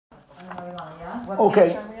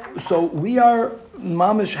Okay, so we are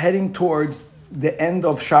mamish heading towards the end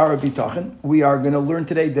of Shara Bitachon. We are going to learn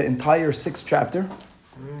today the entire sixth chapter.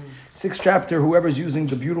 Sixth chapter, whoever's using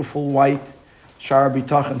the beautiful white Shara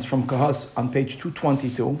Bitachons from Kahas on page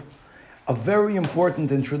 222, a very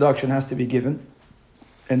important introduction has to be given.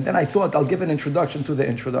 And then I thought I'll give an introduction to the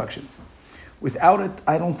introduction. Without it,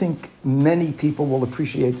 I don't think many people will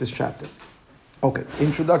appreciate this chapter. Okay,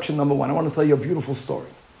 introduction number one. I want to tell you a beautiful story.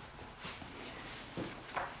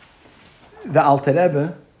 The Alter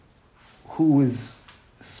Rebbe, whose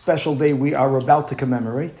special day we are about to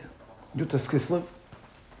commemorate, Yutas Kislev,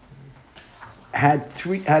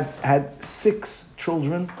 had 6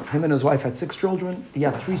 children. Him and his wife had 6 children. He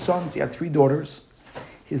had 3 sons. He had 3 daughters.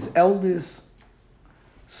 His eldest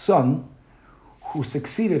son, who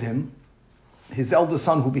succeeded him, his eldest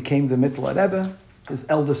son who became the Mittler Rebbe, his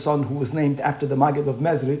eldest son who was named after the Maggid of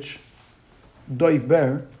Mezrich, Doiv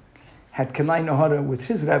Ber, had Kanai Nahara with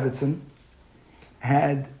his Rebbetzin,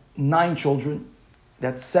 had 9 children.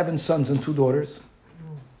 That's 7 sons and 2 daughters.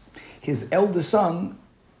 His eldest son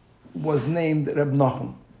was named Reb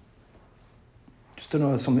Nachum. Just to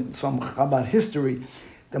know some Chabad history,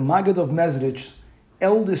 the Maggid of Mezrich's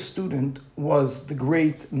eldest student was the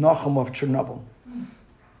great Nachum of Chernobyl.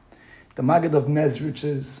 The Maggid of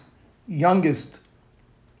Mezrich's youngest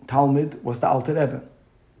Talmud was the Alter Rebbe.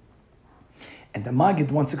 And the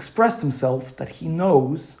Maggid once expressed himself that he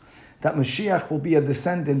knows that Mashiach will be a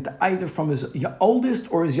descendant either from his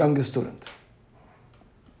oldest or his youngest student.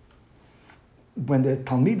 When the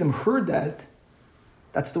Talmidim heard that,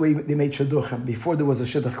 that's the way they made Shidduchim, before there was a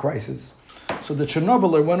Shidduch crisis. So the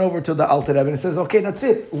Chernobyler went over to the Alter Rebbe and says, okay, that's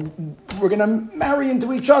it. We're going to marry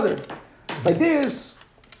into each other. By this,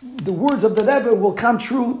 the words of the Rebbe will come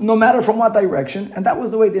true no matter from what direction. And that was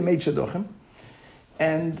the way they made Shidduchim.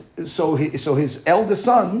 And so his eldest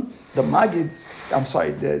son, the Mittler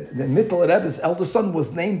Rebbe's eldest son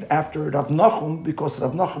was named after Rav Nachum because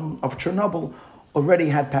Rav Nachum of Chernobyl already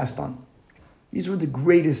had passed on. These were the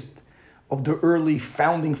greatest of the early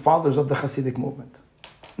founding fathers of the Hasidic movement.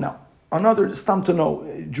 Now, another stam to know,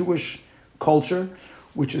 Jewish culture,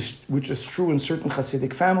 which is true in certain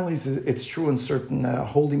Hasidic families, it's true in certain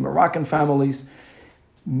holy Moroccan families.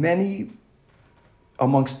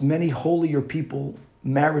 Amongst many holier people,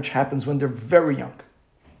 marriage happens when they're very young.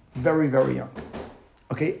 Very, very young.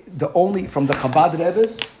 Okay, from the Chabad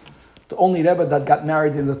Rebbes, the only Rebbe that got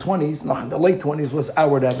married in the 20s, in the late 20s, was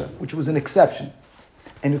our Rebbe, which was an exception.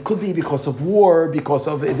 And it could be because of war, because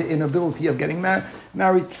of the inability of getting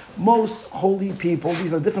married. Most holy people,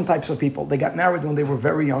 these are different types of people, they got married when they were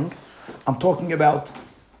very young. I'm talking about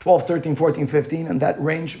 12, 13, 14, 15, and that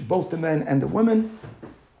range, both the men and the women.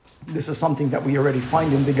 This is something that we already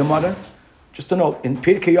find in the Gemara. Just to note, in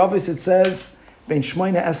Pirkei Avos it says, Ben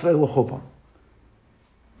Shmoina Esrei L'chuppah.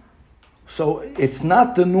 So it's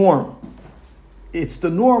not the norm. It's the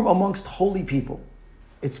norm amongst holy people.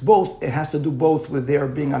 It's both. It has to do both with their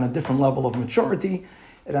being on a different level of maturity.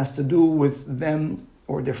 It has to do with them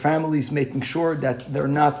or their families making sure that they're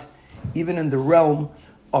not even in the realm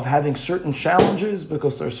of having certain challenges,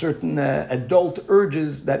 because there are certain adult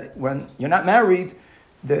urges that when you're not married,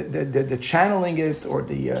 the channeling it or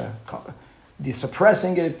the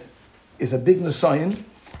suppressing it is a big nisayon.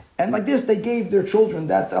 And like this, they gave their children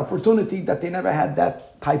that opportunity that they never had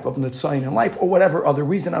that type of nisayon in life, or whatever other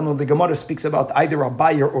reason. I don't know, the Gemara speaks about either a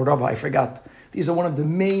buyer or Rava, I forgot. These are one of the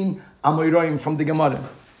main Amoraim from the Gemara.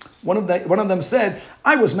 One of them said,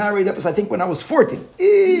 I was married, that was I think when I was 14.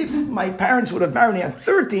 If my parents would have married me at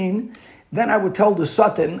 13, then I would tell the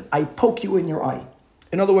Satan, I poke you in your eye.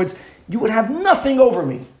 In other words, you would have nothing over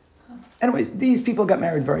me. Anyways, these people got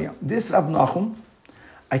married very young. This Rav Nachum,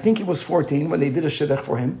 I think he was 14 when they did a shidduch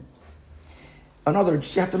for him. You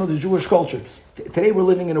have to know the Jewish culture. Today we're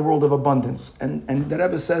living in a world of abundance, and the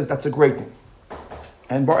Rebbe says that's a great thing.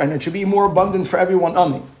 And it should be more abundant for everyone.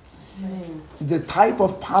 Amen. The type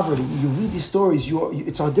of poverty, you read these stories,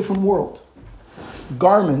 it's a different world.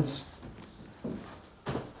 Garments,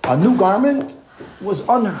 a new garment was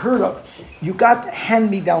unheard of. You got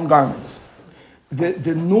hand-me-down garments.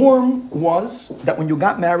 The norm was that when you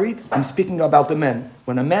got married, I'm speaking about the men,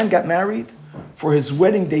 when a man got married, for his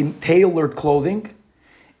wedding they tailored clothing,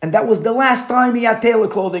 and that was the last time he had tailored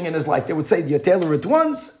clothing in his life. They would say, you tailor it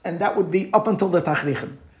once, and that would be up until the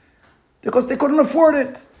tachrichim. Because they couldn't afford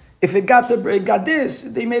it. If it got this,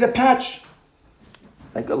 they made a patch.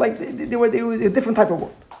 They were a different type of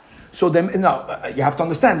world. So now you have to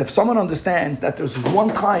understand, if someone understands that there's one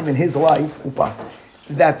time in his life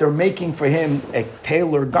that they're making for him a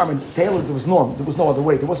tailored garment, tailored, there was no other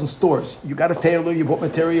way. There wasn't stores. You got a tailor, you bought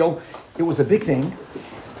material. It was a big thing.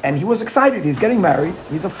 And he was excited. He's getting married.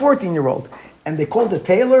 He's a 14-year-old. And they called a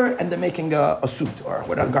tailor and they're making a suit or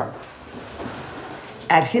a garment.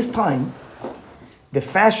 At his time, the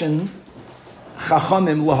fashion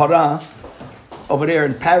Chachamim Lahara over there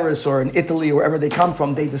in Paris or in Italy or wherever they come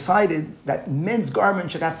from, they decided that men's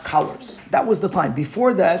garments should have collars. That was the time.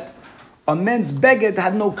 Before that, a men's beged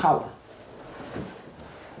had no collar.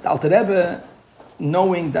 The Alter Rebbe,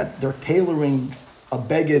 knowing that they're tailoring a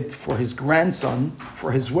beged for his grandson,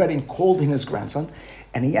 for his wedding, called in his grandson,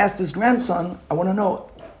 and he asked his grandson, I want to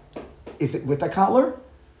know, is it with a collar,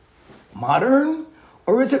 modern,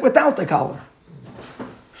 or is it without the collar?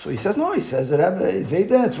 So he says, no, he says,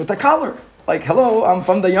 it's with a collar. Like, hello, I'm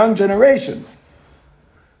from the young generation.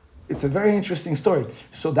 It's a very interesting story.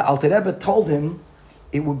 So the Alter Rebbe told him,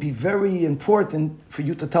 it would be very important for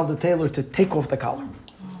you to tell the tailor to take off the collar.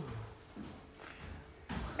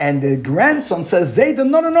 And the grandson says, Zayda,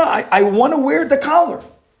 no, I want to wear the collar.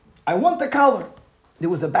 I want the collar. There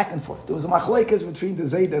was a back and forth. There was a machlekes between the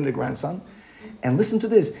Zayda and the grandson. And listen to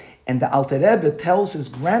this. And the Alter Rebbe tells his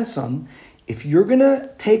grandson, if you're going to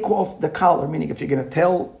take off the collar, meaning if you're going to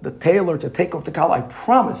tell the tailor to take off the collar, I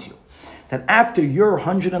promise you that after you're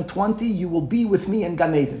 120, you will be with me in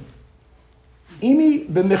Gan Eden. Imi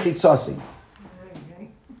b'mechitzasi.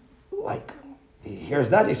 Like, he hears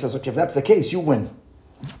that, he says, okay, if that's the case, you win.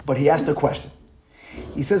 But he asked a question.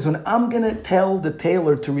 He says, when I'm going to tell the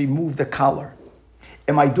tailor to remove the collar,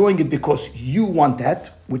 am I doing it because you want that,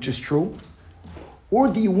 which is true? Or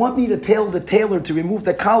do you want me to tell the tailor to remove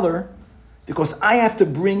the collar because I have to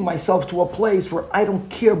bring myself to a place where I don't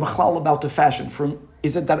care b'chlal about the fashion?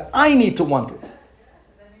 Is it that I need to want it?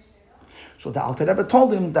 So the Alter Rebbe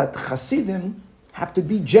told him that Hasidim have to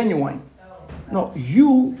be genuine. No,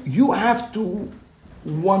 you have to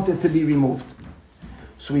want it to be removed.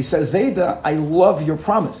 So he says, Zayda, I love your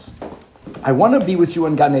promise. I want to be with you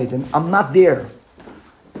in Gan Eden. I'm not there.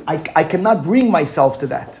 I cannot bring myself to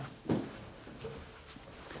that.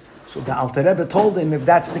 So the Alter Rebbe told him, if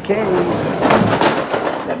that's the case,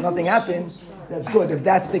 that nothing happened, that's good. If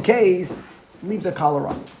that's the case, leave the collar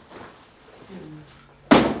on.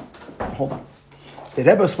 Hold on. The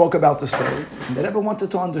Rebbe spoke about the story, and the Rebbe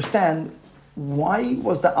wanted to understand why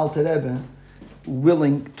was the Alter Rebbe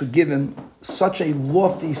willing to give him such a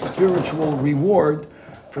lofty spiritual reward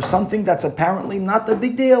for something that's apparently not a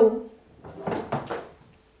big deal.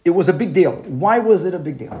 It was a big deal. Why was it a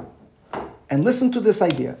big deal? And listen to this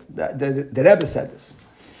idea. The Rebbe said this,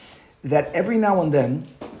 that every now and then,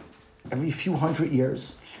 every few hundred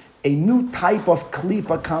years, a new type of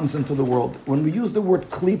klipa comes into the world. When we use the word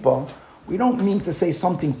klipa, we don't mean to say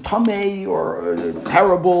something tamei or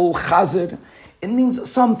terrible, chazir. It means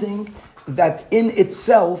something that in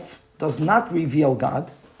itself does not reveal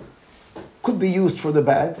God, could be used for the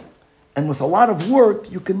bad, and with a lot of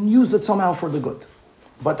work, you can use it somehow for the good.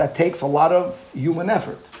 But that takes a lot of human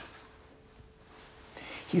effort.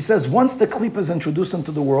 He says once the klipa is introduced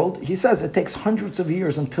into the world, he says it takes hundreds of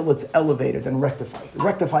years until it's elevated and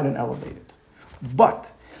rectified and elevated. But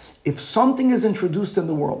if something is introduced in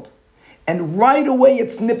the world, and right away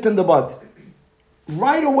it's nipped in the bud,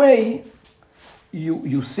 right away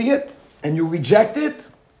you see it, and you reject it,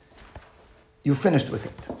 you're finished with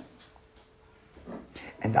it.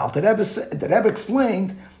 And the Rebbe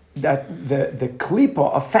explained that the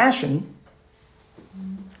klipa of fashion,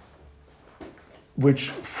 which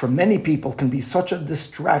for many people can be such a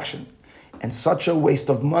distraction and such a waste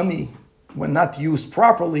of money when not used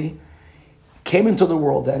properly, came into the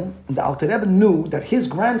world then, and the Alter Rebbe knew that his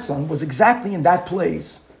grandson was exactly in that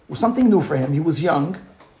place. It was something new for him. He was young.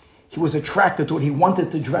 He was attracted to it. He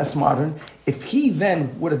wanted to dress modern. If he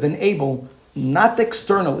then would have been able, not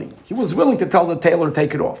externally, he was willing to tell the tailor,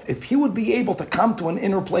 take it off. If he would be able to come to an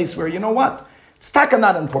inner place where, you know what, it's taka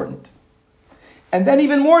not important. And then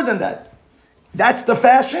even more than that, that's the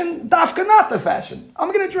fashion, dafka not the fashion.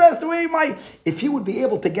 I'm going to dress the way if he would be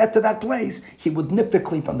able to get to that place, he would nip the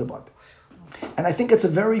klip on the bud. And I think it's a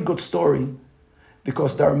very good story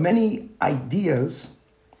because there are many ideas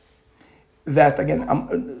that,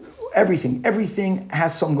 again, everything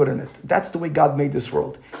has some good in it. That's the way God made this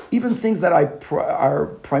world. Even things that are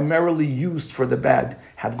primarily used for the bad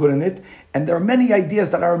have good in it. And there are many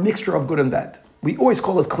ideas that are a mixture of good and bad. We always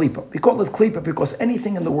call it klipa. We call it klipa because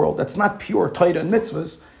anything in the world that's not pure Torah and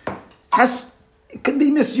mitzvahs it can be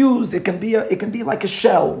misused. It can be like a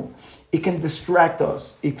shell. It can distract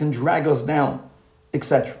us. It can drag us down,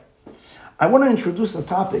 etc. I want to introduce a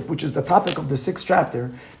topic, which is the topic of the 6th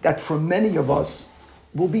chapter, that for many of us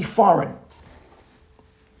will be foreign.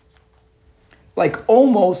 Like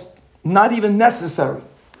almost not even necessary.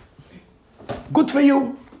 Good for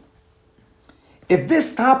you. If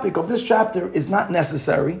this topic of this chapter is not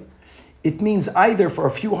necessary, it means either for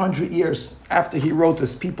a few hundred years after he wrote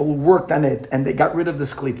this, people worked on it and they got rid of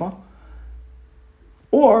this klipa,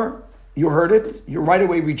 or you heard it, you right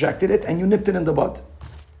away rejected it, and you nipped it in the bud.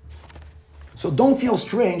 So don't feel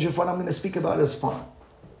strange if what I'm going to speak about is fun.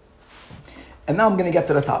 And now I'm going to get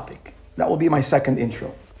to the topic. That will be my second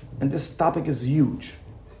intro. And this topic is huge.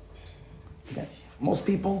 Okay. Most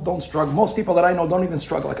people don't struggle. Most people that I know don't even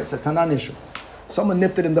struggle. Like I said, it's a non-issue. Someone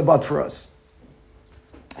nipped it in the bud for us.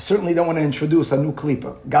 I certainly don't want to introduce a new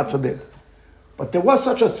klipa, God forbid. But there was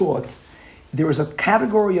such a thought. There is a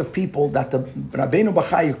category of people that the Rabbeinu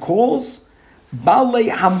Bachai calls Balei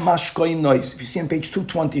HaMashkoinos. If you see on page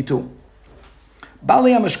 222.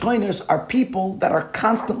 Balei HaMashkoinos are people that are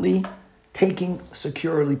constantly taking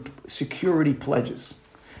security pledges.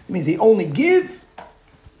 It means they only give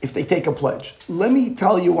if they take a pledge. Let me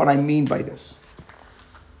tell you what I mean by this.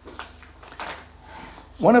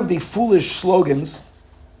 One of the foolish slogans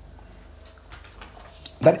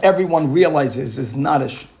that everyone realizes is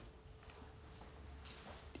nadish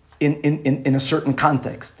in a certain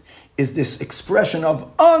context is this expression of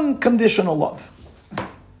unconditional love.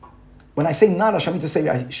 When I say nadish, I mean to say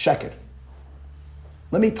sheker.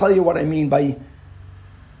 Let me tell you what I mean by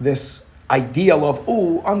this ideal of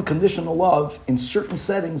unconditional love in certain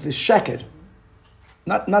settings is sheker.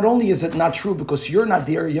 Not only is it not true because you're not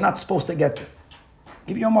there, you're not supposed to get there.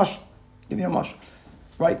 Give you a mush.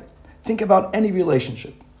 Right? Think about any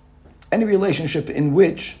relationship in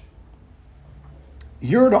which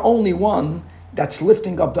you're the only one that's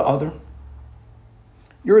lifting up the other.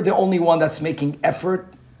 You're the only one that's making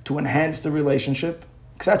effort to enhance the relationship,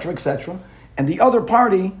 etc., etc. And the other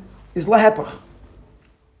party is lahepach.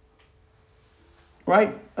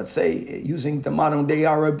 Right? Let's say, using the modern day,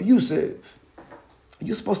 are abusive. Are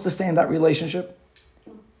you supposed to stay in that relationship?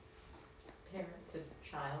 Parent to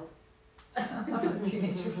child.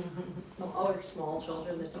 Teenagers. Or small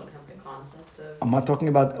children that don't have the concept of... I'm not talking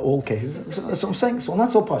about all cases. That's what I'm saying. So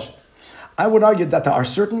not so posh. I would argue that there are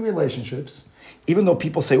certain relationships, even though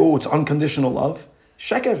people say, it's unconditional love,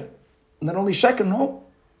 sheker. Not only sheker,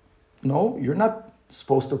 no, you're not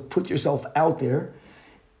supposed to put yourself out there.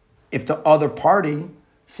 If the other party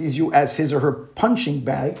sees you as his or her punching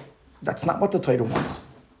bag, that's not what the Torah wants.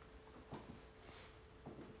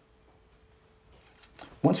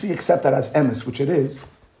 Once we accept that as emes, which it is,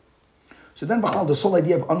 so then this whole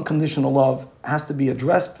idea of unconditional love has to be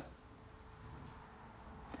addressed.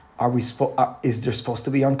 Is there supposed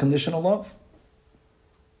to be unconditional love?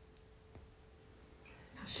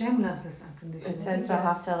 Hashem loves us unconditionally. It says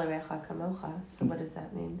v'ahavta l'recha kamocha. So what does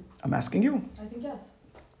that mean? I'm asking you. I think yes.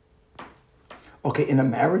 Okay, in a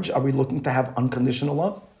marriage, are we looking to have unconditional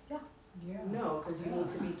love? Yeah. No, because you need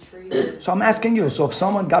to be treated. So I'm asking you. So if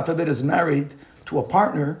someone, God forbid, is married to a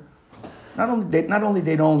partner, not only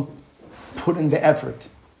they don't put in the effort,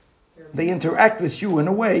 they interact with you in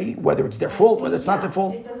a way, whether it's their fault, whether it's not their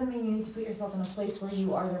fault. It doesn't mean you need to put yourself in a place where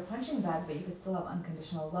you are their punching bag, but you could still have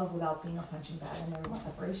unconditional love without being a punching bag, and there is a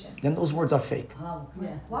separation. Then those words are fake.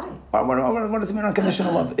 Why? What does it mean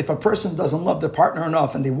unconditional love? If a person doesn't love their partner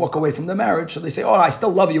enough and they walk away from the marriage, so they say, I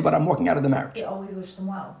still love you, but I'm walking out of the marriage. They always wish them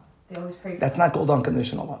well. They always pray for That's them. not called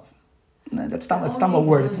unconditional love. No, that's not a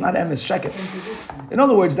word. It's not emes sheker. In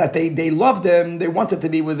other words, that they love them, they wanted to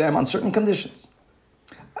be with them on certain conditions.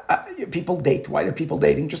 People date. Why are people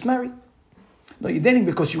dating? Just marry. No, you're dating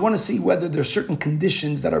because you want to see whether there are certain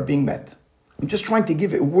conditions that are being met. I'm just trying to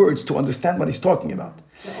give it words to understand what he's talking about.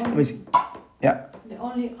 The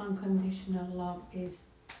only unconditional love is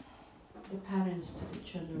the parents to the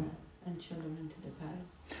children and children to the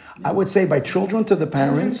parents. I would say by children to the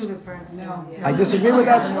parents. No. I disagree with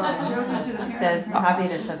that. It says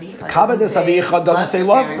kaved savicha. Kaved savicha doesn't say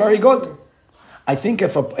love. Very good. I think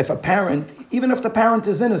if a parent, even if the parent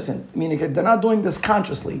is innocent, meaning they're not doing this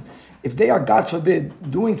consciously, if they are, God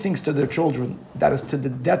forbid, doing things to their children that is to the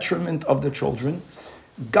detriment of the children,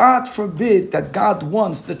 God forbid that God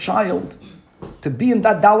wants the child to be in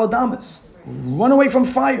that daladamas, run away from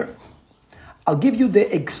fire. I'll give you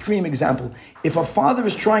the extreme example. If a father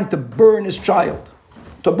is trying to burn his child,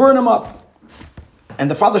 to burn him up, and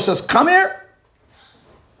the father says, come here,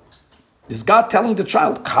 is God telling the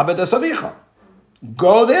child, kaved savicha,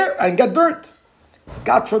 go there and get burnt.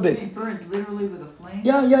 God forbid. Being burnt literally with a flame?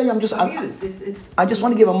 Yeah. I just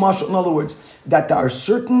want to give a mashal. In other words, that there are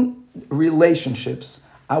certain relationships,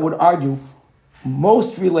 I would argue,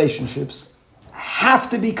 most relationships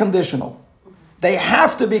have to be conditional. They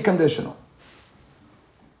have to be conditional.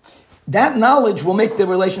 That knowledge will make the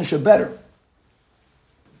relationship better.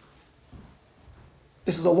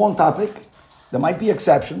 This is a long topic. There might be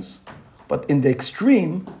exceptions. But in the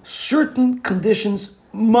extreme, certain conditions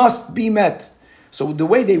must be met. So the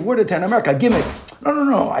way they word it in America, gimmick.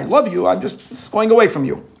 No, I love you, I'm just going away from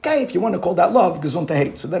you. Okay, if you want to call that love,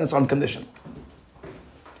 gesundheit, so then it's unconditional.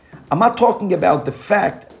 I'm not talking about the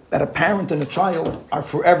fact that a parent and a child are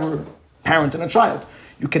forever parent and a child.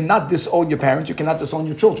 You cannot disown your parents, you cannot disown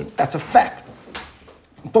your children. That's a fact.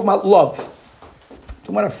 I'm talking about love. I'm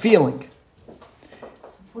talking about a feeling.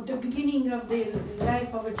 For the beginning of the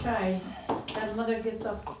life of a child, that mother gets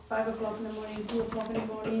up 5 o'clock in the morning, 2 o'clock in the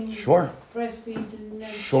morning, Sure. breastfeed and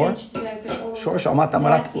then Sure. change the diaper. All Sure.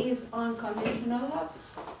 that is unconditional love.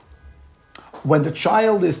 When the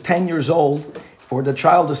child is 10 years old, or the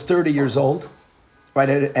child is 30 years old, right,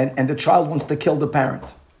 and the child wants to kill the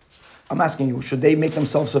parent, I'm asking you, should they make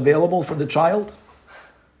themselves available for the child?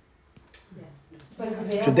 But is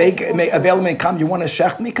available Should they equal make to available, love? come, you want to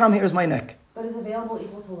shecht me, come, here's my neck. But is available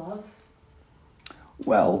equal to love?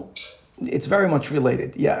 Well, it's very much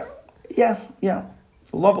related. Yeah.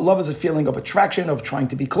 Love is a feeling of attraction, of trying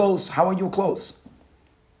to be close. How are you close?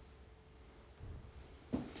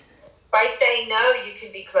 By saying no, you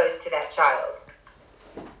can be close to that child.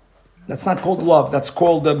 That's not called love. That's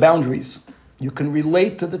called boundaries. You can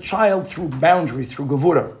relate to the child through boundaries, through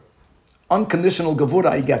gevura. Unconditional gevura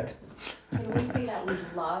I get. Can we say that we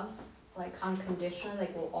love, like unconditionally,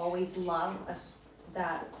 like we'll always love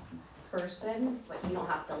that person, but you don't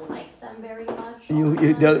have to like them very much?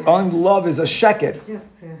 Love is a sheker.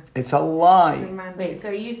 It's a lie. Wait, so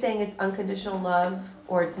are you saying it's unconditional love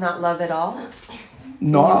or it's not love at all?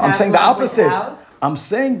 No, You I'm have saying the love opposite. without? I'm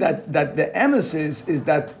saying that the emesis is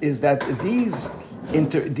that these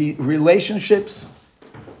the relationships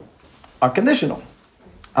are conditional.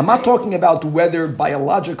 I'm not talking about whether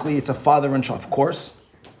biologically it's a father and child, of course.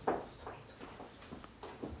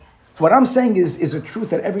 What I'm saying is a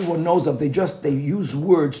truth that everyone knows of. They use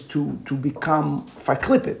words to become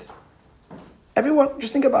farklipit. Everyone,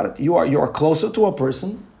 just think about it. You are closer to a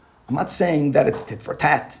person. I'm not saying that it's tit for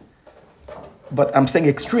tat, but I'm saying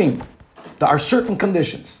extreme. There are certain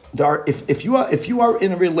conditions. If you are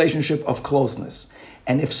in a relationship of closeness,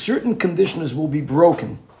 and if certain conditions will be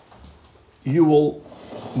broken, you will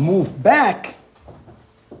move back.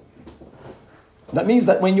 That means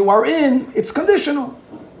that when you are in, it's conditional.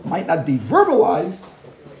 Might not be verbalized.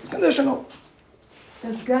 It's conditional.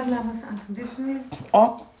 Does God love us unconditionally?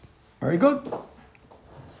 Oh, very good.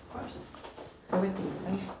 I would think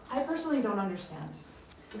so. I personally don't understand.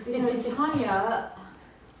 Because Tanya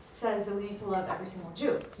says that we need to love every single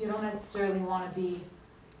Jew. You don't necessarily want to be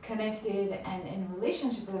connected and in a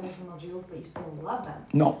relationship with every single Jew, but you still love them.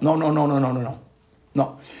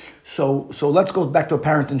 No. So let's go back to a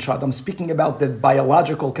parent and child. I'm speaking about the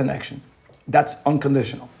biological connection. That's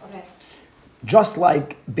unconditional. Okay. Just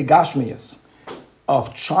like Begashmias,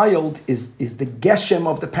 a child is the geshem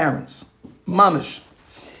of the parents, mamish,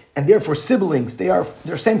 and therefore siblings. They're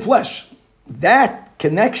same flesh. That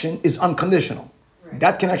connection is unconditional. Right.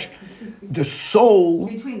 That connection, the soul.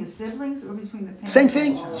 Between the siblings or between the parents? Same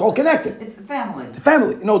thing. It's all connected. It's the family. The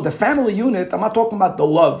family. The family unit. I'm not talking about the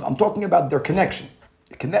love. I'm talking about their connection.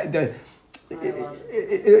 They're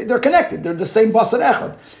connected. They're the same basar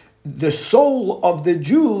echad. The soul of the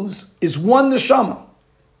Jews is one neshama.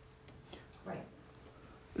 Right.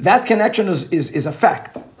 That connection is a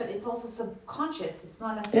fact. But it's also subconscious. It's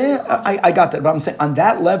not necessarily conscious. I got that. But I'm saying on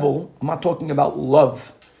that level, I'm not talking about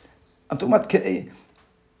love. I'm talking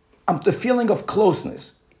about the feeling of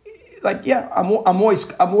closeness. Like, I'm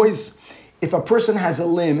always, if a person has a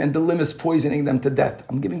limb and the limb is poisoning them to death,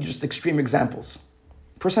 I'm giving you just extreme examples.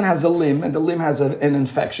 A person has a limb and the limb has an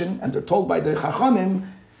infection, and they're told by the Chachamim,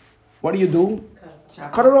 what do?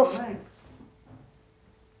 Cut it off.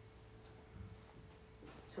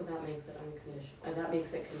 So that makes it unconditional. That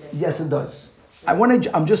makes it conditional. Yes, it does.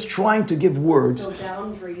 I'm just trying to give words. So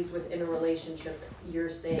boundaries within a relationship, you're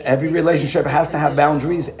saying. Every relationship has to have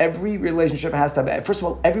boundaries. Every relationship has to have. First of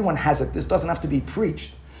all, everyone has it. This doesn't have to be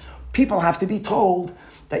preached. People have to be told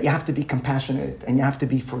that you have to be compassionate and you have to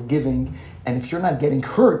be forgiving. And if you're not getting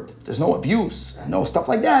hurt, there's no abuse, no stuff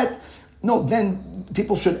like that. No, then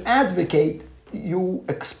people should advocate you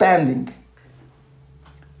expanding.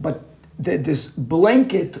 But this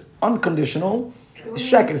blanket unconditional is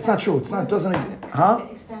sheker. It's not true. It doesn't exist.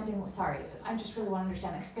 Expanding, sorry, I just really want to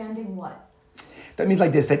understand. Expanding what? That means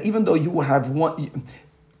like this, that even though you have one,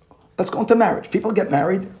 let's go into marriage. People get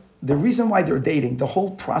married. The reason why they're dating, the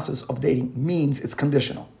whole process of dating means it's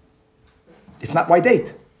conditional. If not, why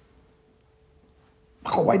date?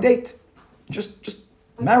 Why date? Just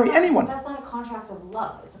marry anyone. That's not a contract of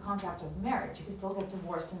love. It's a contract of marriage. You can still get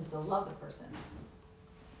divorced and still love the person.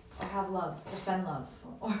 or have love, or send love,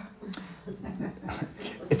 or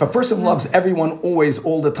If a person loves everyone always,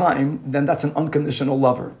 all the time, then that's an unconditional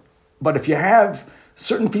lover. But if you have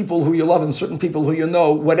certain people who you love and certain people who you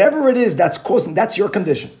know, whatever it is that's causing, that's your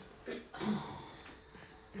condition.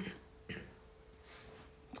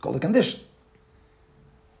 It's called a condition.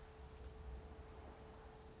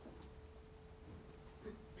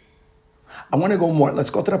 I want to go more. Let's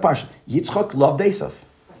go to the parsha. Yitzchak loved Esav.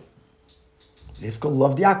 Rivka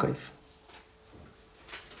loved Yaakov.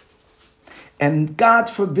 And God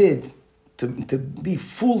forbid to be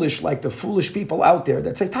foolish like the foolish people out there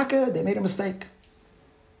that say, Taka, they made a mistake.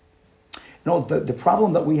 No, the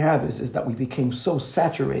problem that we have is that we became so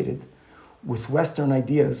saturated with Western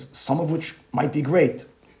ideas, some of which might be great.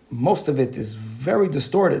 Most of it is very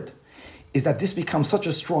distorted. Is that this becomes such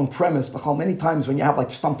a strong premise. Because many times when you have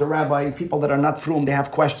like Stump the Rabbi, people that are not frum, they have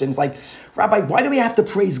questions like, Rabbi, why do we have to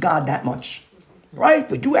praise God that much? Right?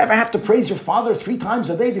 Would you ever have to praise your father 3 times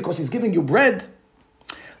a day because he's giving you bread?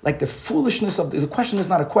 Like the foolishness of the question is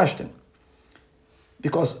not a question.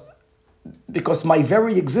 Because my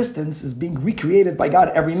very existence is being recreated by God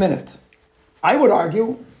every minute. I would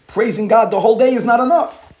argue praising God the whole day is not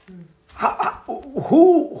enough.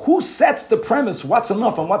 Who sets the premise what's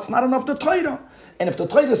enough and what's not enough? The Torah. And if the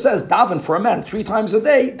Torah says daven for a man 3 times a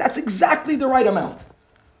day, that's exactly the right amount.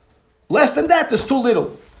 Less than that is too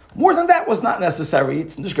little. More than that was not necessary.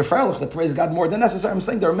 It's nicht gefährlich to praise God more than necessary. I'm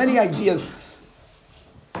saying there are many ideas.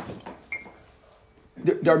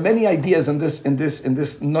 There are many ideas in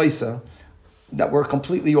this noisa that were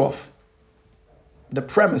completely off. The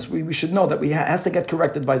premise we should know that we has to get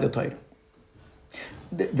corrected by the Torah.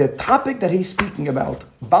 The topic that he's speaking about,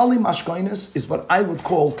 Bali Mashkoinus, is what I would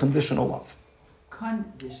call conditional love.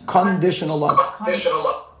 Conditional love.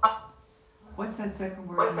 What's that second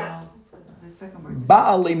word now? The second word.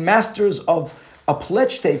 Baali, masters of a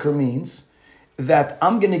pledge taker, means that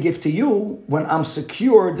I'm going to give to you when I'm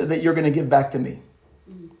secured that you're going to give back to me.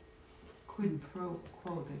 Quid pro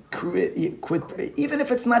quo. Even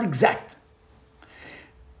if it's not exact.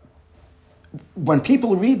 When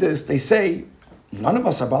people read this, they say, none of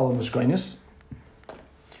us are Baal Mishkoinus,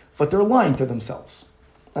 but they're lying to themselves.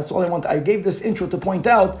 That's all I want. I gave this intro to point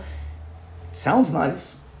out, it sounds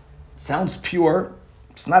nice, sounds pure,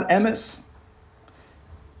 it's not emes.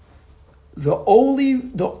 The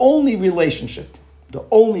only relationship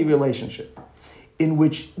in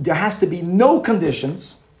which there has to be no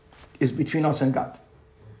conditions is between us and God.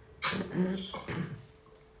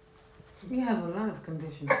 We have a lot of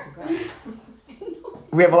conditions to God.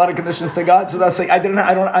 We have a lot of conditions to God, so that's like I don't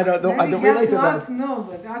relate to that. Us, no,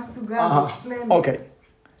 but us to God, plenty. Okay.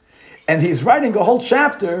 And he's writing a whole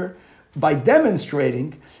chapter by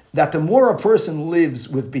demonstrating that the more a person lives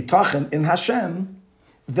with bitachon in Hashem,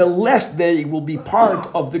 the less they will be part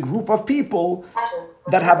of the group of people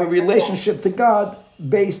that have a relationship to God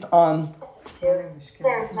based on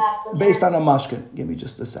a mashkin. Give me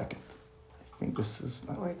just a second. I think this is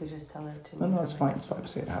not... Or you could just tell her to... No, it's fine. It's fine.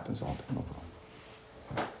 Say it happens all the time. No problem.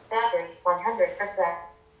 Battery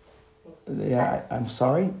 100%. Yeah, I'm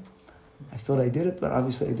sorry. I thought I did it, but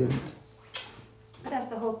obviously I didn't. But that's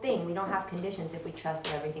the whole thing. We don't have conditions if we trust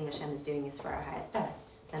that everything Hashem is doing is for our highest best.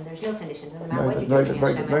 Then there's no conditions. Doesn't matter what you do to me,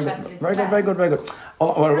 Hashem. I trust you. Very good.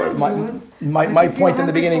 My point in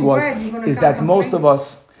the beginning is that most of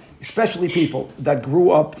us, especially people that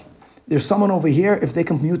grew up, there's someone over here, if they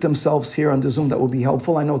can mute themselves here on the Zoom, that would be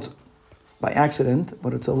helpful. I know it's by accident,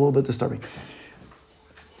 but it's a little bit disturbing.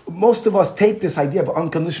 Most of us take this idea of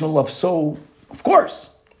unconditional love so, of course.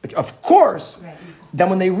 Right. Then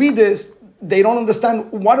when they read this, they don't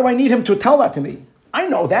understand, why do I need him to tell that to me? I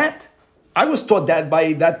know that. I was taught that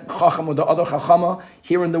by that chacham or the other chachama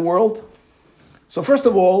here in the world. So first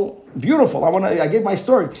of all, beautiful. I gave my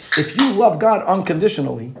story. If you love God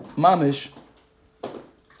unconditionally, mamish,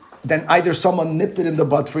 then either someone nipped it in the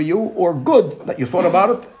bud for you, or good that you thought about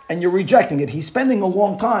it and you're rejecting it. He's spending a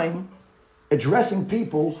long time addressing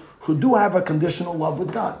people who do have a conditional love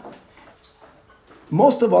with God.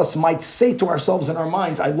 Most of us might say to ourselves in our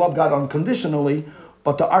minds, I love God unconditionally,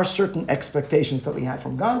 but there are certain expectations that we have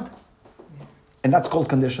from God, and that's called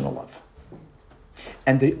conditional love.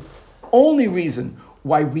 And the only reason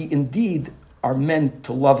why we indeed are meant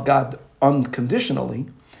to love God unconditionally,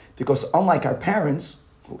 because unlike our parents,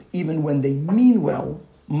 who even when they mean well,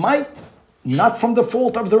 might, not from the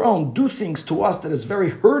fault of their own, do things to us that is very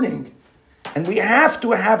hurting. And we have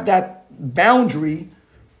to have that boundary.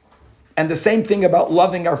 And the same thing about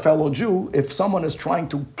loving our fellow Jew. If someone is trying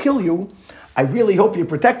to kill you, I really hope you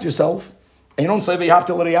protect yourself. And you don't say,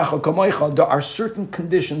 there are certain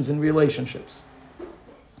conditions in relationships.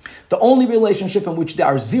 The only relationship in which there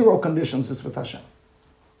are zero conditions is with Hashem.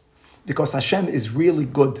 Because Hashem is really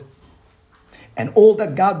good. And all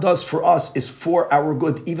that God does for us is for our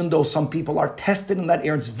good, even though some people are tested in that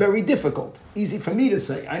area. It's very difficult. Easy for me to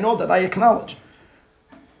say. I know that I acknowledge.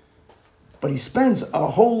 But he spends a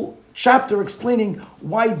whole chapter explaining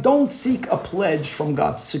why don't seek a pledge from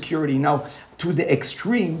God's security. Now, to the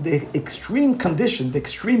extreme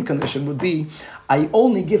condition would be, I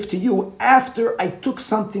only give to you after I took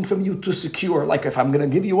something from you to secure. Like if I'm going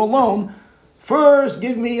to give you a loan, first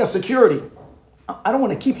give me a security. I don't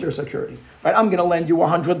want to keep your security. Right? I'm going to lend you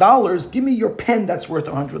 $100. Give me your pen that's worth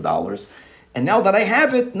 $100. And now that I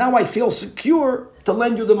have it, now I feel secure to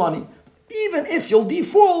lend you the money. Even if you'll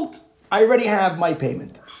default, I already have my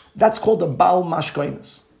payment. That's called the Baal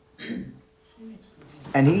Mashkoinus.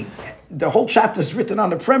 And the whole chapter is written on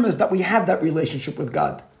the premise that we have that relationship with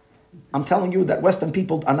God. I'm telling you that Western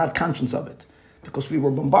people are not conscious of it. Because we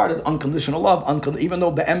were bombarded unconditional love. Even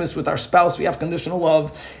though the emes with our spouse, we have conditional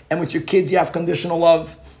love. And with your kids, you have conditional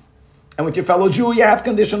love. And with your fellow Jew, you have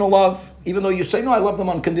conditional love. Even though you say, no, I love them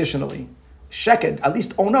unconditionally. Sheked, at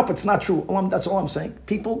least own up, it's not true. That's all I'm saying.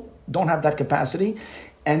 People don't have that capacity.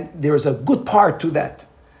 And there's a good part to that.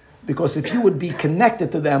 Because if you would be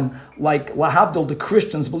connected to them, like Lahavdil, the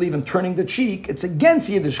Christians believe in turning the cheek, it's against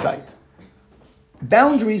Yiddishkeit.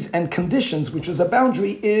 Boundaries and conditions, which is a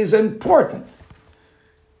boundary, is important.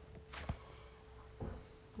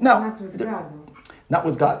 Now, not with God. Not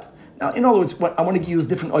with God. Now, in other words, I want to use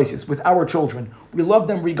different oasis. With our children, we love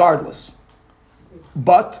them regardless.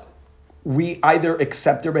 But we either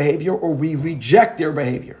accept their behavior or we reject their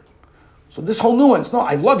behavior. So this whole nuance, no,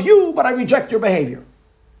 I love you, but I reject your behavior.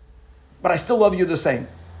 But I still love you the same.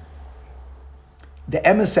 The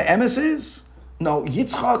emes is, no,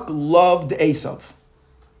 Yitzchak loved Esav.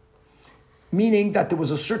 Meaning that there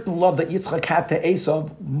was a certain love that Yitzchak had to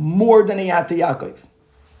Esav more than he had to Yaakov.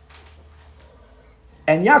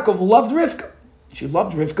 And Yaakov loved Rivka. She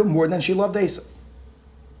loved Rivka more than she loved Esav.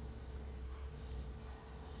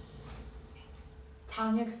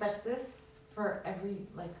 Tanya expects this for every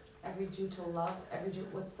Jew to love every Jew.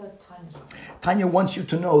 What's the Tanya? Tanya wants you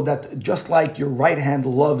to know that just like your right hand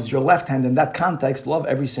loves your left hand, in that context, love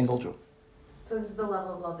every single Jew. So this is the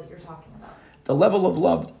level of love that you're talking about. The level of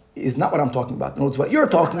love is not what I'm talking about. No, it's what you're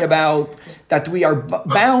talking about, that we are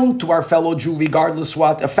bound to our fellow Jew regardless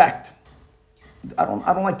what effect. I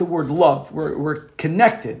don't like the word love. We're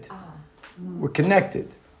connected. We're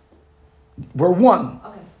connected. We're one.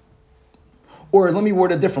 Okay. Or let me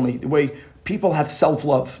word it differently. The way people have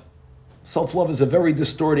self-love. Self-love is a very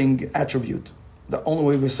distorting attribute. The only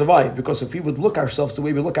way we survive. Because if we would look ourselves the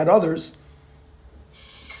way we look at others,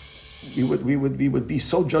 we would be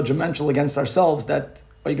so judgmental against ourselves that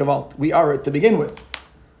we are it to begin with.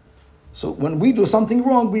 So when we do something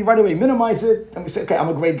wrong, we right away minimize it and we say, okay, I'm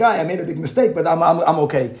a great guy, I made a big mistake, but I'm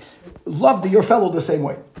okay. Love your fellow the same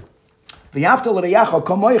way. V'yafta l'reyacha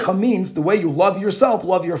kamoicha means the way you love yourself,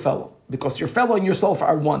 love your fellow. Because your fellow and yourself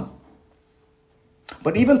are one.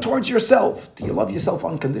 But even towards yourself, do you love yourself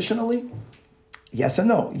unconditionally? Yes and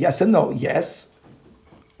no. Yes and no. Yes.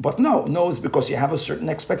 But no. No is because you have a certain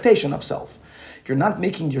expectation of self. You're not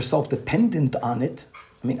making yourself dependent on it.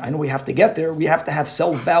 I mean, I know we have to get there. We have to have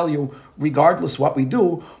self-value regardless what we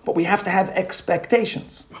do, but we have to have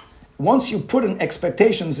expectations. Once you put in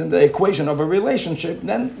expectations in the equation of a relationship,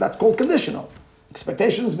 then that's called conditional.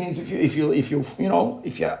 Expectations means if you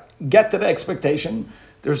get to the expectation,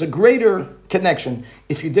 there's a greater connection.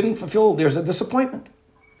 If you didn't fulfill, there's a disappointment.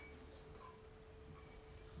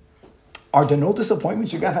 Are there no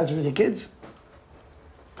disappointments you guys have with your kids?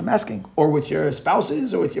 I'm asking. Or with your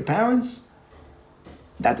spouses or with your parents?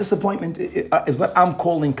 That disappointment is what I'm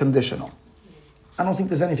calling conditional. I don't think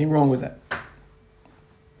there's anything wrong with that.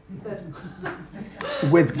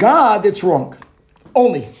 With God, it's wrong.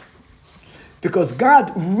 Only. Because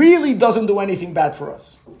God really doesn't do anything bad for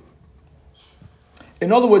us.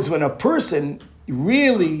 In other words, when a person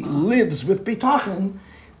really lives with bitachon,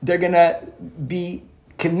 they're going to be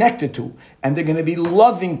connected to and they're going to be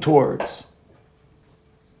loving towards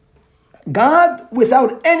God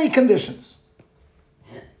without any conditions.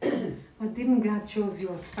 But didn't God choose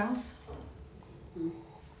your spouse?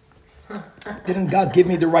 Didn't God give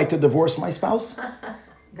me the right to divorce my spouse?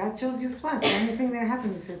 God chose your spouse. Anything that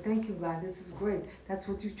happened, you said, thank you, God, this is great. That's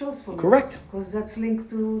what you chose for me. Correct. Because that's linked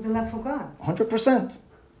to the love for God. 100%.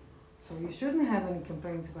 So you shouldn't have any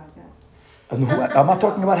complaints about that. I'm not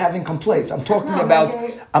talking about having complaints. I'm talking about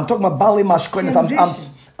Bali Mashkoinus.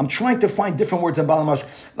 I'm trying to find different words in Bali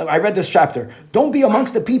Mashkoinus. I read this chapter. Don't be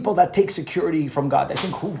amongst the people that take security from God. I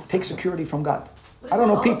think who takes security from God? I don't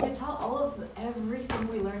know people. All of everything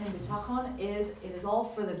we learn in B'Tel bitachon is it is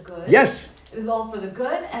all for the good. Yes. It is all for the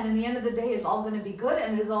good, and in the end of the day, it's all going to be good,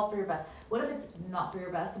 and it is all for your best. What if it's not for your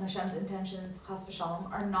best, and Hashem's intentions, chas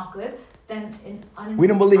v'shalom, are not good? Then we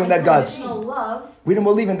don't believe in that God. Unconditional love. We don't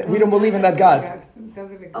believe in that God.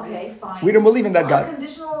 Okay, fine. We don't believe in that God.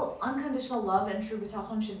 Unconditional love and true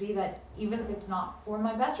bitachon should be that even if it's not for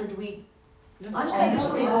my best, or do we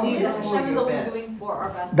unconditionally all believe that for Hashem is your always best. doing for our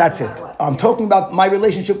best? That's no it. matter what? I'm talking about my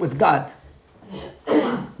relationship with God.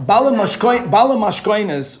 Bala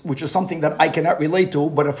Mashkoinas, which is something that I cannot relate to,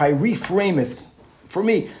 but if I reframe it, for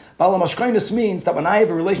me, Bala Mashkoinas means that when I have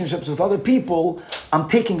relationships with other people, I'm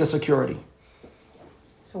taking a security.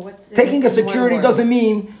 So what's taking a security doesn't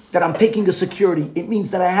mean that I'm taking a security. It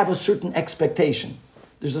means that I have a certain expectation.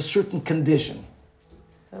 There's a certain condition.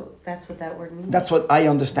 So that's what that word means? That's what I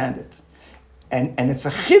understand it. And it's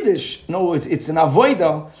a chiddush. No, it's an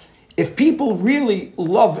avoida. If people really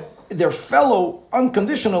love their fellow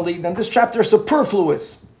unconditionally, then this chapter is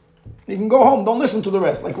superfluous. You can go home, don't listen to the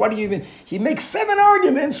rest. Like, what do you even... He makes 7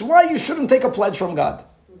 arguments why you shouldn't take a pledge from God.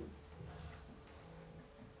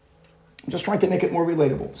 I'm just trying to make it more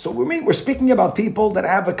relatable. So we're speaking about people that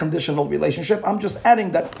have a conditional relationship. I'm just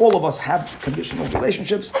adding that all of us have conditional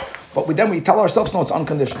relationships, but then we tell ourselves, no, it's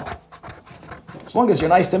unconditional. As long as you're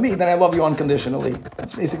nice to me, then I love you unconditionally.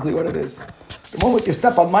 That's basically what it is. The moment you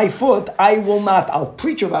step on my foot, I'll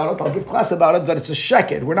preach about it, I'll give class about it, that it's a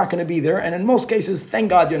sheked. We're not going to be there. And in most cases, thank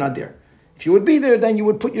God you're not there. If you would be there, then you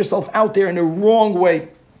would put yourself out there in the wrong way.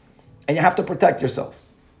 And you have to protect yourself.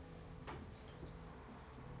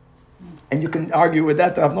 And you can argue with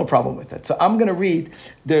that. I have no problem with it. So I'm going to read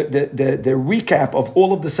the recap of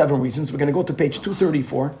all of the 7 reasons. We're going to go to page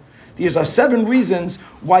 234. These are 7 reasons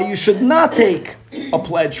why you should not take a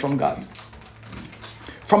pledge from God.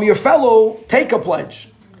 From your fellow, take a pledge.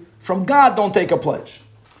 From God, don't take a pledge.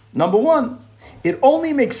 Number 1, it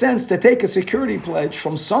only makes sense to take a security pledge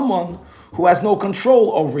from someone who has no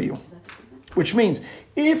control over you. Which means,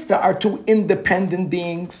 if there are 2 independent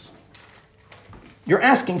beings, you're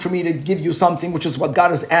asking for me to give you something, which is what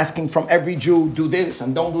God is asking from every Jew, do this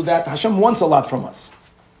and don't do that. Hashem wants a lot from us.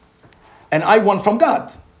 And I want from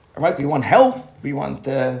God. All right? We want health. We want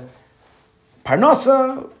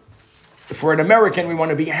parnasa. If we're an American, we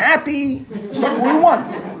want to be happy. What we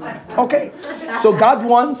want. Okay. So God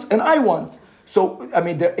wants and I want. So,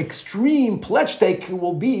 the extreme pledge take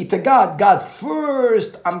will be to God. God,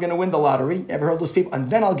 first, I'm going to win the lottery. Ever heard those people? And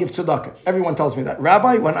then I'll give tzedakah. Everyone tells me that.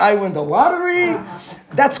 Rabbi, when I win the lottery,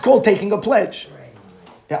 that's called taking a pledge.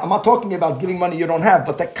 Yeah, I'm not talking about giving money you don't have,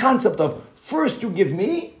 but the concept of first you give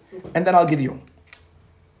me, and then I'll give you.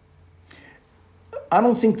 I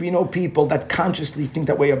don't think we know people that consciously think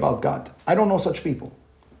that way about God. I don't know such people.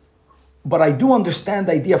 But I do understand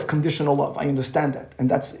the idea of conditional love. I understand that. And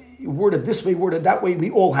that's worded this way, worded that way.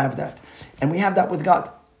 We all have that. And we have that with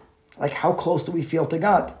God. Like, how close do we feel to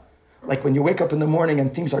God? Like when you wake up in the morning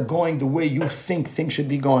and things are going the way you think things should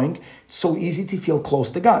be going, it's so easy to feel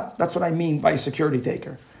close to God. That's what I mean by a security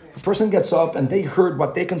taker. A person gets up and they heard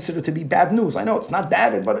what they consider to be bad news. I know it's not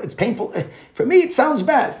bad, but it's painful. For me, it sounds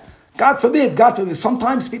bad. God forbid.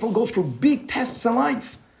 Sometimes people go through big tests in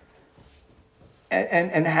life.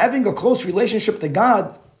 And having a close relationship to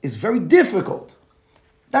God is very difficult.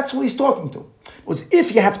 That's who he's talking to. Was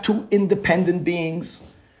if you have 2 independent beings,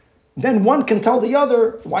 then one can tell the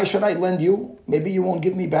other, why should I lend you? Maybe you won't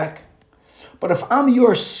give me back. But if I'm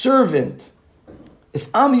your servant,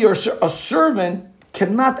 a servant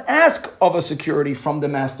cannot ask of a security from the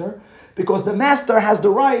master, because the master has the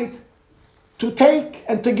right to take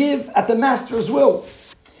and to give at the master's will.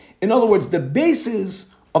 In other words, the basis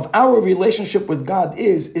of our relationship with God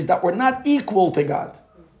is that we're not equal to God.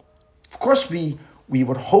 Of course, we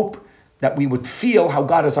would hope that we would feel how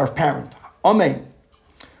God is our parent. Amen.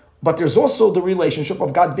 But there's also the relationship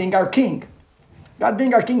of God being our king. God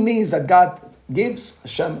being our king means that God gives,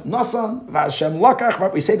 Hashem nasan, Hashem lakach,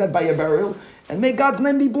 right? We say that by a burial, and may God's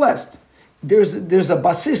name be blessed. There's a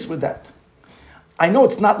basis with that. I know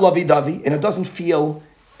it's not lovey-dovey, and it doesn't feel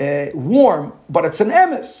warm, but it's an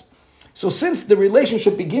emes. So since the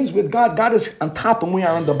relationship begins with God, God is on top and we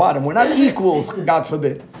are on the bottom. We're not equals, God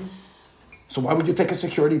forbid. So why would you take a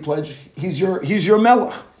security pledge? He's your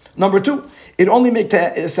melech. Number 2, it only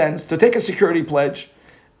makes sense to take a security pledge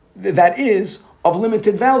that is of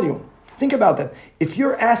limited value. Think about that. If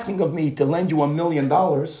you're asking of me to lend you $1 million,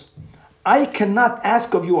 I cannot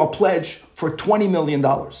ask of you a pledge for $20 million.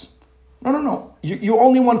 No. You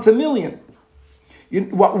only want $1 million.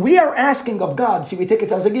 What we are asking of God, see, we take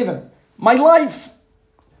it as a given. My life.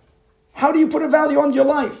 How do you put a value on your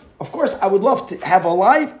life? Of course, I would love to have a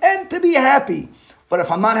life and to be happy. But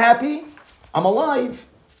if I'm not happy, I'm alive.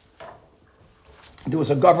 There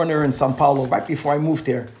was a governor in Sao Paulo right before I moved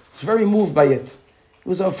here. I was very moved by it. He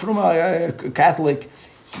was from a Catholic.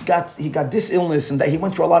 He got this illness and that he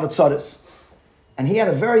went through a lot of tzaddis. And he had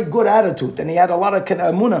a very good attitude and he had a lot of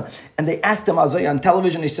emunah. And they asked him on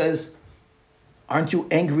television, he says, aren't you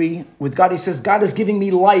angry with God? He says, God is giving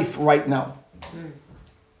me life right now.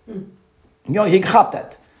 He got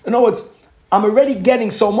that. In other words, I'm already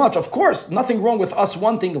getting so much. Of course, nothing wrong with us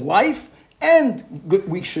wanting life. And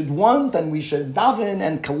we should want and we should daven,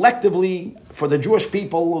 and collectively, for the Jewish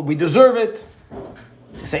people, we deserve it.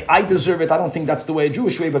 To say, I deserve it, I don't think that's the way, a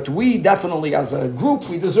Jewish way, but we definitely, as a group,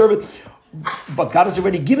 we deserve it. But God is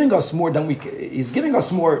already giving us more than He's giving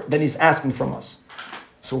us more than He's asking from us.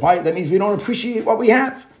 So why? That means we don't appreciate what we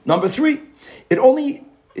have. Number 3,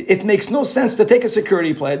 it makes no sense to take a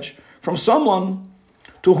security pledge from someone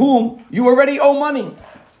to whom you already owe money.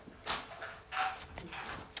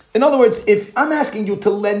 In other words, if I'm asking you to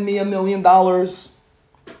lend me $1 million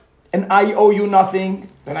and I owe you nothing,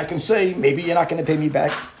 then I can say, maybe you're not going to pay me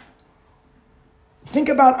back. Think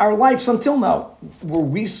about our lives until now. Were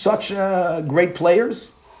we such great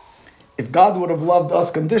players? If God would have loved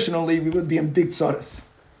us conditionally, we would be in big tzaddis.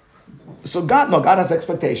 So God has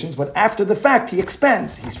expectations, but after the fact, He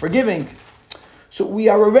expands. He's forgiving. So we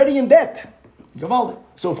are already in debt.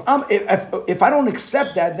 So if I don't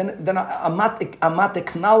accept that, then I'm not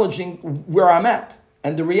acknowledging where I'm at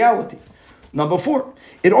and the reality. Number 4,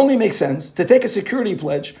 it only makes sense to take a security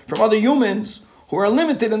pledge from other humans who are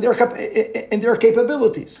limited in their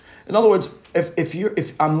capabilities. In other words,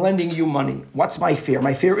 if I'm lending you money, what's my fear?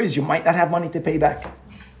 My fear is you might not have money to pay back.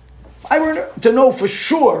 If I were to know for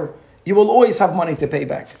sure you will always have money to pay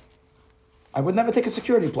back, I would never take a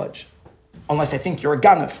security pledge, unless I think you're a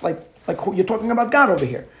ganef, like you're talking about God over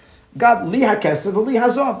here. God, li hakesed li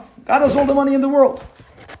hazov. God has all the money in the world.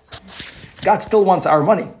 God still wants our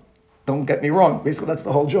money. Don't get me wrong. Basically, that's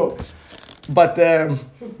the whole joke. But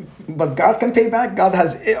God can pay back. God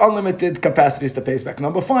has unlimited capacities to pay us back.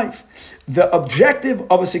 Number 5, the objective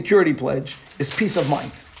of a security pledge is peace of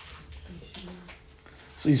mind.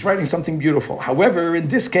 So he's writing something beautiful. However, in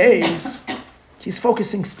this case, he's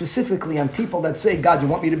focusing specifically on people that say, God, you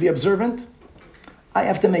want me to be observant? I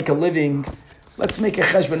have to make a living. Let's make a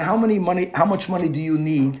cheshbon. How much money do you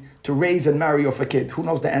need to raise and marry off a kid? Who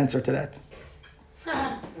knows the answer to that?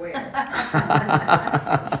 Where?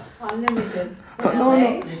 Unlimited. No.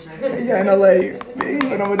 Yeah, in LA.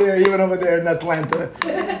 Even over there in Atlanta.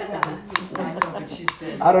 I know, but she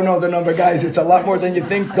said. I don't know the number, guys. It's a lot more than you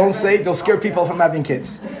think. Don't say it. They'll scare people from having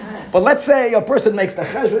kids. But let's say a person makes the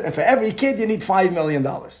cheshbon, and for every kid you need $5 million.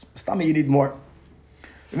 Stami, you need more.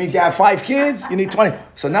 It means you have 5 kids, you need 20.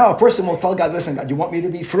 So now a person will tell God, listen, God, you want me to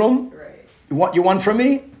be frum? Right. You want from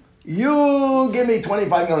me? You give me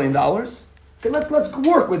 $25 million. Okay, let's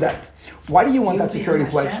work with that. Why do you want that security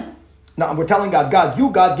pledge? No, we're telling God, God,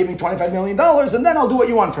 give me $25 million, and then I'll do what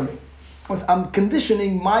you want from me. I'm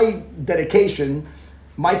conditioning my dedication,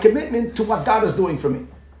 my commitment to what God is doing for me.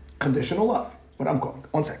 Conditional love, what I'm calling.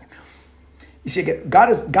 1 second. You see, again,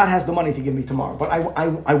 God has the money to give me tomorrow, but I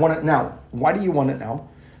want it now. Why do you want it now?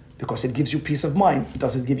 Because it gives you peace of mind.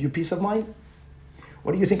 Does it give you peace of mind?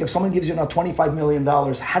 What do you think if someone gives you now $25 million?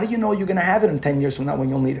 How do you know you're going to have it in 10 years from now when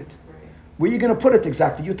you'll need it? Where are you going to put it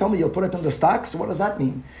exactly? You tell me you'll put it in the stocks? What does that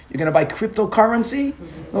mean? You're going to buy cryptocurrency?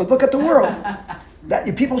 No, look at the world.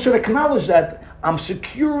 That people should acknowledge that I'm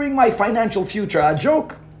securing my financial future. A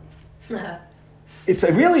joke? It's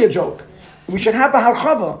really a joke. We should have a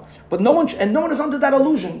harchava, but no one is under that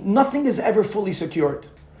illusion. Nothing is ever fully secured.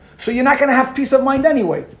 So you're not going to have peace of mind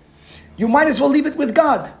anyway. You might as well leave it with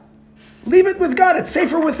God. Leave it with God. It's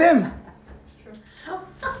safer with Him.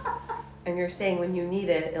 And you're saying when you need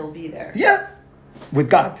it, it'll be there. Yeah, with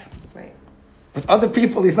God. Right. With other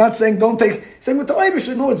people, He's not saying don't take. Saying with the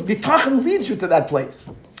Eibusher, no, it's bitachon leads you to that place.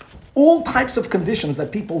 All types of conditions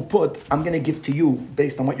that people put, I'm going to give to you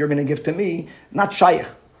based on what you're going to give to me, not shayach.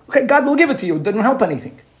 Okay, God will give it to you. It doesn't help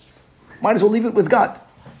anything. Might as well leave it with God.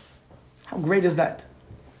 How great is that?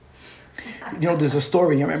 You know, there's a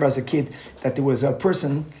story, I remember as a kid, that there was a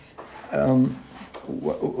person,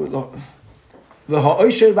 we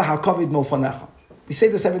say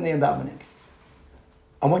this every day in davening.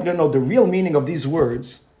 I want you to know the real meaning of these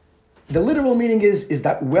words. The literal meaning is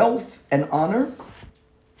that wealth and honor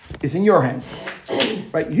is in your hands.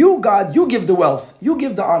 Right? You, God, you give the wealth. You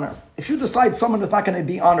give the honor. If you decide someone is not going to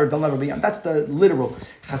be honored, they'll never be honored. That's the literal.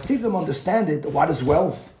 Hasidim understand it. What is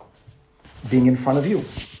wealth? Being in front of you.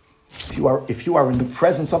 If you are in the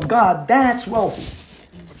presence of God, that's wealthy.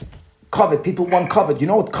 Covet, people want covet. You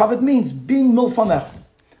know what covet means? Being milfanech.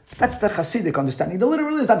 That's the Hasidic understanding. The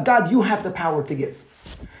literal is that God, you have the power to give.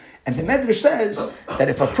 And the Medrash says that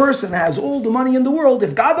if a person has all the money in the world,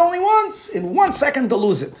 if God only wants, in 1 second they'll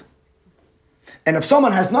lose it. And if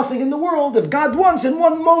someone has nothing in the world, if God wants, in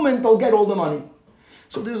 1 moment they'll get all the money.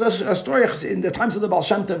 So there's a story in the times of the Baal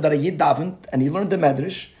Shem Tov that a Yid davened, and he learned the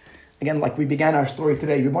Medrash. Again, like we began our story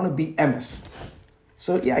today, you want to be emes.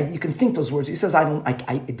 So yeah, you can think those words. He says,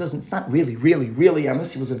 it's not really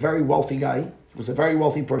emes. He was a very wealthy guy. He was a very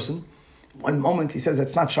wealthy person. 1 moment, he says,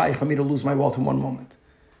 it's not shy for me to lose my wealth in 1 moment.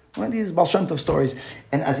 One of these Baal Shem Tov stories.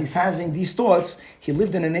 And as he's having these thoughts, he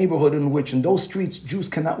lived in a neighborhood in which, in those streets, Jews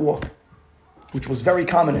cannot walk, which was very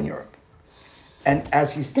common in Europe. And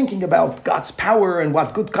as he's thinking about God's power and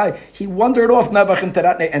what good guy, he wandered off Nebuch and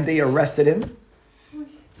Teratne, and they arrested him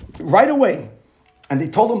right away. And they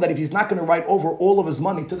told him that if he's not going to write over all of his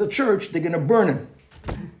money to the church, they're going to burn him.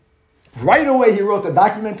 Right away, he wrote a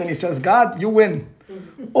document and he says, God, you win.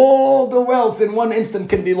 All the wealth in 1 instant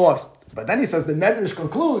can be lost. But then he says, the Medrash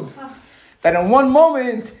concludes that in 1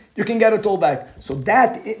 moment, you can get it all back. So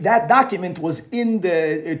that document was in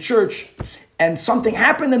the church, and something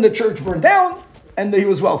happened and the church burned down, and he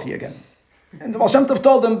was wealthy again. And the Baal Shem Tov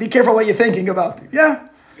told him, be careful what you're thinking about. Yeah?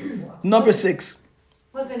 Number 6.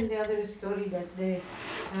 Wasn't the other story that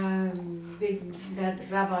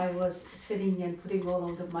that rabbi was sitting and putting all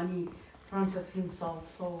of the money in front of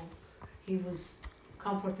himself, so he was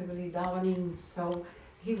comfortably davening, so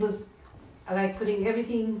he was like putting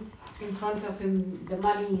everything in front of him, the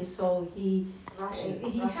money, so he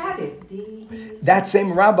had it. That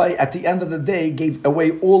same rabbi at the end of the day gave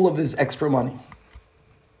away all of his extra money.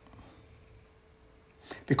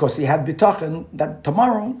 Because he had bitachon that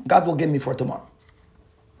tomorrow, God will give me for tomorrow.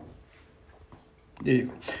 There you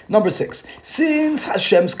go. Number 6. Since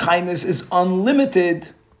Hashem's kindness is unlimited,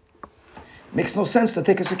 makes no sense to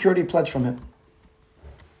take a security pledge from him.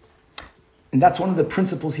 And that's one of the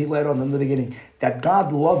principles he led on in the beginning, that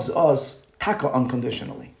God loves us taka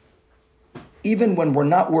unconditionally. Even when we're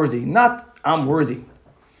not worthy. Not, I'm worthy.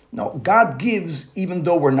 No, God gives even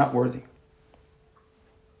though we're not worthy.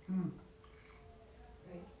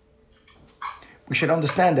 We should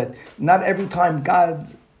understand that not every time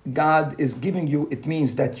God is giving you, it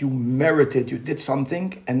means that you merited, you did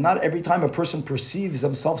something, and not every time a person perceives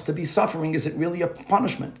themselves to be suffering is it really a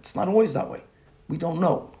punishment. It's not always that way. We don't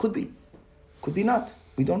know. Could be not.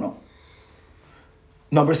 We don't know.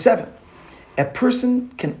 Number 7, a person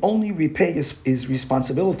can only repay his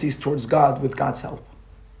responsibilities towards God with God's help.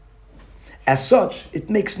 As such, it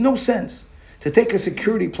makes no sense to take a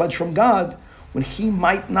security pledge from God when he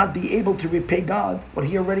might not be able to repay God what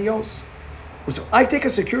he already owes. So I take a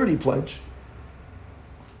security pledge.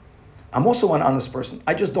 I'm also an honest person.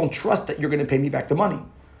 I just don't trust that you're going to pay me back the money.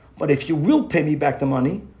 But if you will pay me back the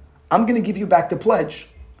money, I'm going to give you back the pledge.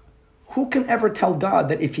 Who can ever tell God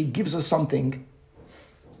that if he gives us something,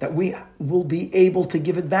 that we will be able to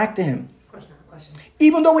give it back to him? Question.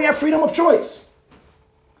 Even though we have freedom of choice.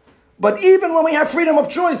 But even when we have freedom of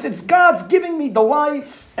choice, it's God's giving me the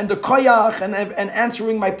life and the koyach and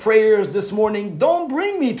answering my prayers this morning. Don't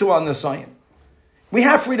bring me to Anasayan. We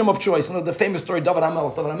have freedom of choice. You know, the famous story, David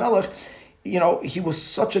HaMelech, he was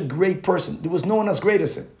such a great person. There was no one as great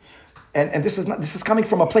as him. And this is coming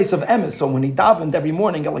from a place of emes. So when he davened every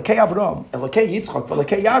morning, Elokei Avram, Elokei Yitzchak,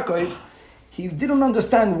 Elokei Yaakov, he didn't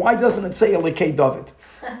understand why doesn't it say Elokei David.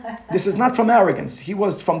 This is not from arrogance. He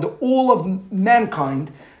was from the all of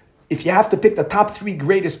mankind. If you have to pick the top 3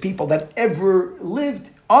 greatest people that ever lived,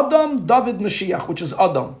 Adam, David, Mashiach, which is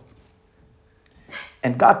Adam.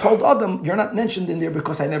 And God told Adam, you're not mentioned in there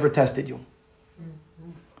because I never tested you.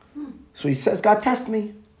 So he says, God, test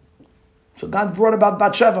me. So God brought about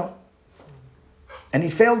Bathsheba. And he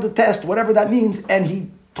failed the test, whatever that means. And he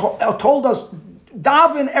told us,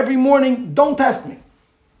 daven every morning, don't test me.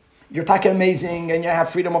 You're taka amazing, and you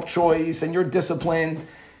have freedom of choice, and you're disciplined.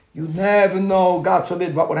 You never know, God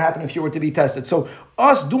forbid, what would happen if you were to be tested. So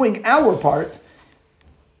us doing our part,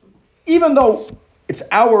 even though it's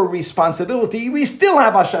our responsibility, we still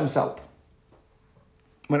have Hashem's help.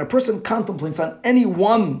 When a person contemplates on any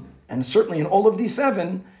one, and certainly in all of these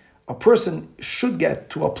 7, a person should get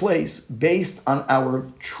to a place based on our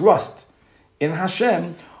trust in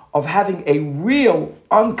Hashem of having a real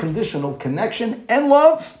unconditional connection and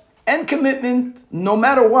love and commitment, no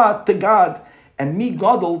matter what, to God. And me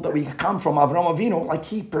gadol, that we come from Avraham Avinu, like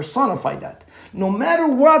he personified that. No matter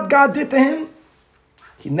what God did to him,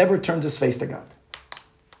 he never turned his face to God.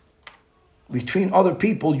 Between other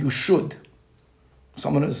people, you should.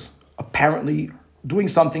 Someone is apparently doing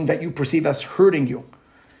something that you perceive as hurting you in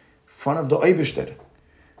front of the Eibishter.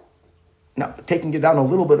 Now, taking it down a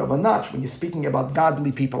little bit of a notch, when you're speaking about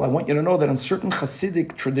godly people, I want you to know that in certain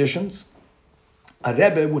Hasidic traditions, A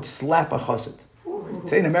Rebbe would slap a chassid.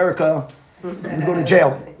 Say in America, you would go to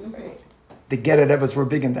jail. The Getter Rebbes were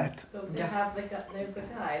big in that. So they have there's a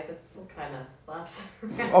guy that still kind of slaps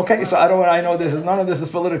around. Okay, so I know none of this is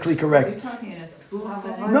politically Are you correct. talking in a school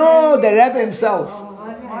setting? No, the Rebbe himself.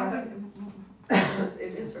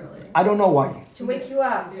 It is really. I don't know why. To wake you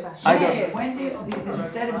up. I don't. When do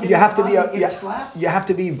instead of You have to be getting slapped? you have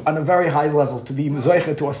to be on a very high level to be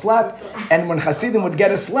mzoicha to a slap. And when Hasidim would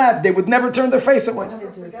get a slap, they would never turn their face away.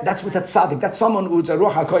 That's what that's tzaddik. That's someone who's a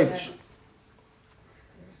ruach hakodesh.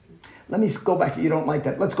 Let me go back. You don't like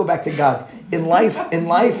that. Let's go back to God. In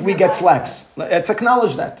life, we get slaps. Let's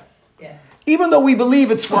acknowledge that. Yeah. Even though we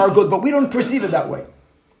believe it's for our good, but we don't perceive it that way.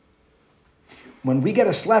 When we get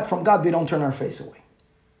a slap from God, we don't turn our face away.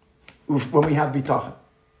 When we have bitachon.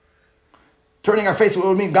 Turning our face away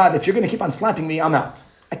would mean, God, if you're going to keep on slapping me, I'm out.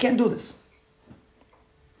 I can't do this.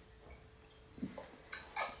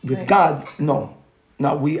 With God, no.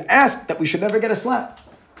 Now, we ask that we should never get a slap.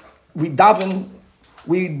 We daven.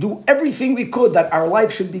 We do everything we could that our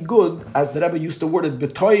life should be good, as the Rebbe used to word it,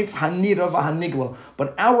 b'toiv hanira v'hanigla.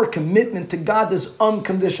 But our commitment to God is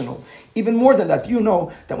unconditional. Even more than that, you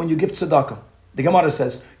know that when you give tzedakah, the Gemara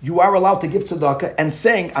says, you are allowed to give tzedakah and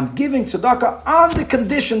saying, I'm giving tzedakah on the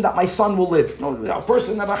condition that my son will live. No, a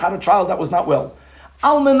person never had a child that was not well.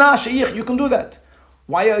 Al menah she'ich, you can do that.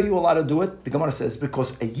 Why are you allowed to do it? The Gemara says,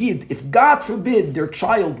 because a yid, if God forbid their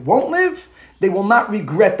child won't live, they will not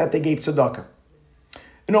regret that they gave tzedakah.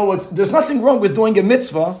 In other words, there's nothing wrong with doing a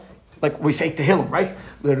mitzvah, like we say Tehillim, right?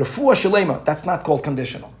 The refuah shalema, that's not called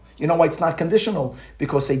conditional. You know why it's not conditional?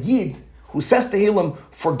 Because a yid who says Tehillim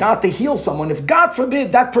for God to heal someone, if God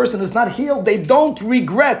forbid that person is not healed, they don't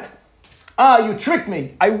regret, you tricked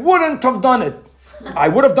me. I wouldn't have done it. I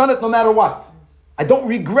would have done it no matter what. I don't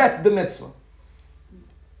regret the mitzvah.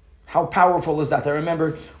 How powerful is that? I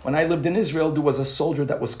remember when I lived in Israel, there was a soldier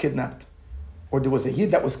that was kidnapped. Or there was a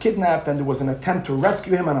yid that was kidnapped and there was an attempt to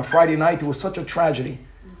rescue him on a Friday night. It was such a tragedy.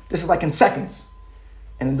 This is like in seconds.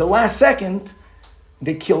 And in the last second,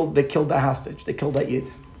 they killed the hostage. They killed that yid.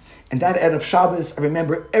 And that Erev Shabbos, I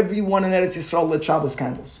remember everyone in Eretz Yisrael lit Shabbos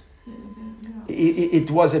candles. It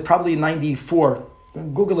was probably 94.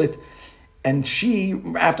 Google it. And she,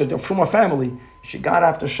 from her family, she got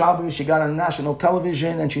after Shabbos, she got on national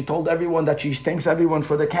television and she told everyone that she thanks everyone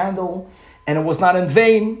for the candle. And it was not in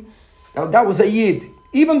vain. Now, that was a yid,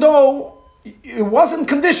 even though it wasn't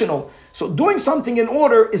conditional. So doing something in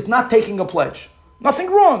order is not taking a pledge.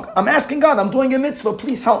 Nothing wrong. I'm asking God, I'm doing a mitzvah,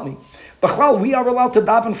 please help me. B'chlal, we are allowed to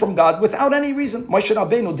daven from God without any reason. Moshe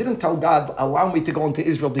Rabbeinu didn't tell God, allow me to go into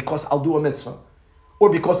Israel because I'll do a mitzvah. Or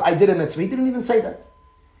because I did a mitzvah. He didn't even say that.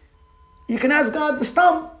 You can ask God, the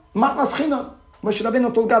stam, matnas chinam. Moshe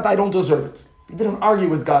Rabbeinu told God, I don't deserve it. He didn't argue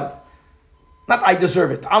with God. Not I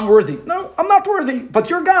deserve it, I'm worthy. No, I'm not worthy, but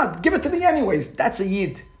you're God. Give it to me anyways. That's a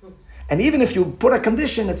yid. And even if you put a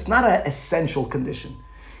condition, it's not an essential condition.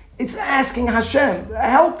 It's asking Hashem,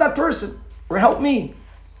 help that person, or help me.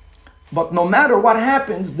 But no matter what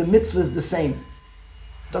happens, the mitzvah is the same.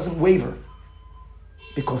 It doesn't waver.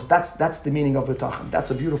 Because that's the meaning of bitachon.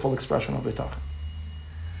 That's a beautiful expression of bitachon.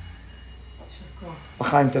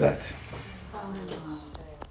 L'chaim to that.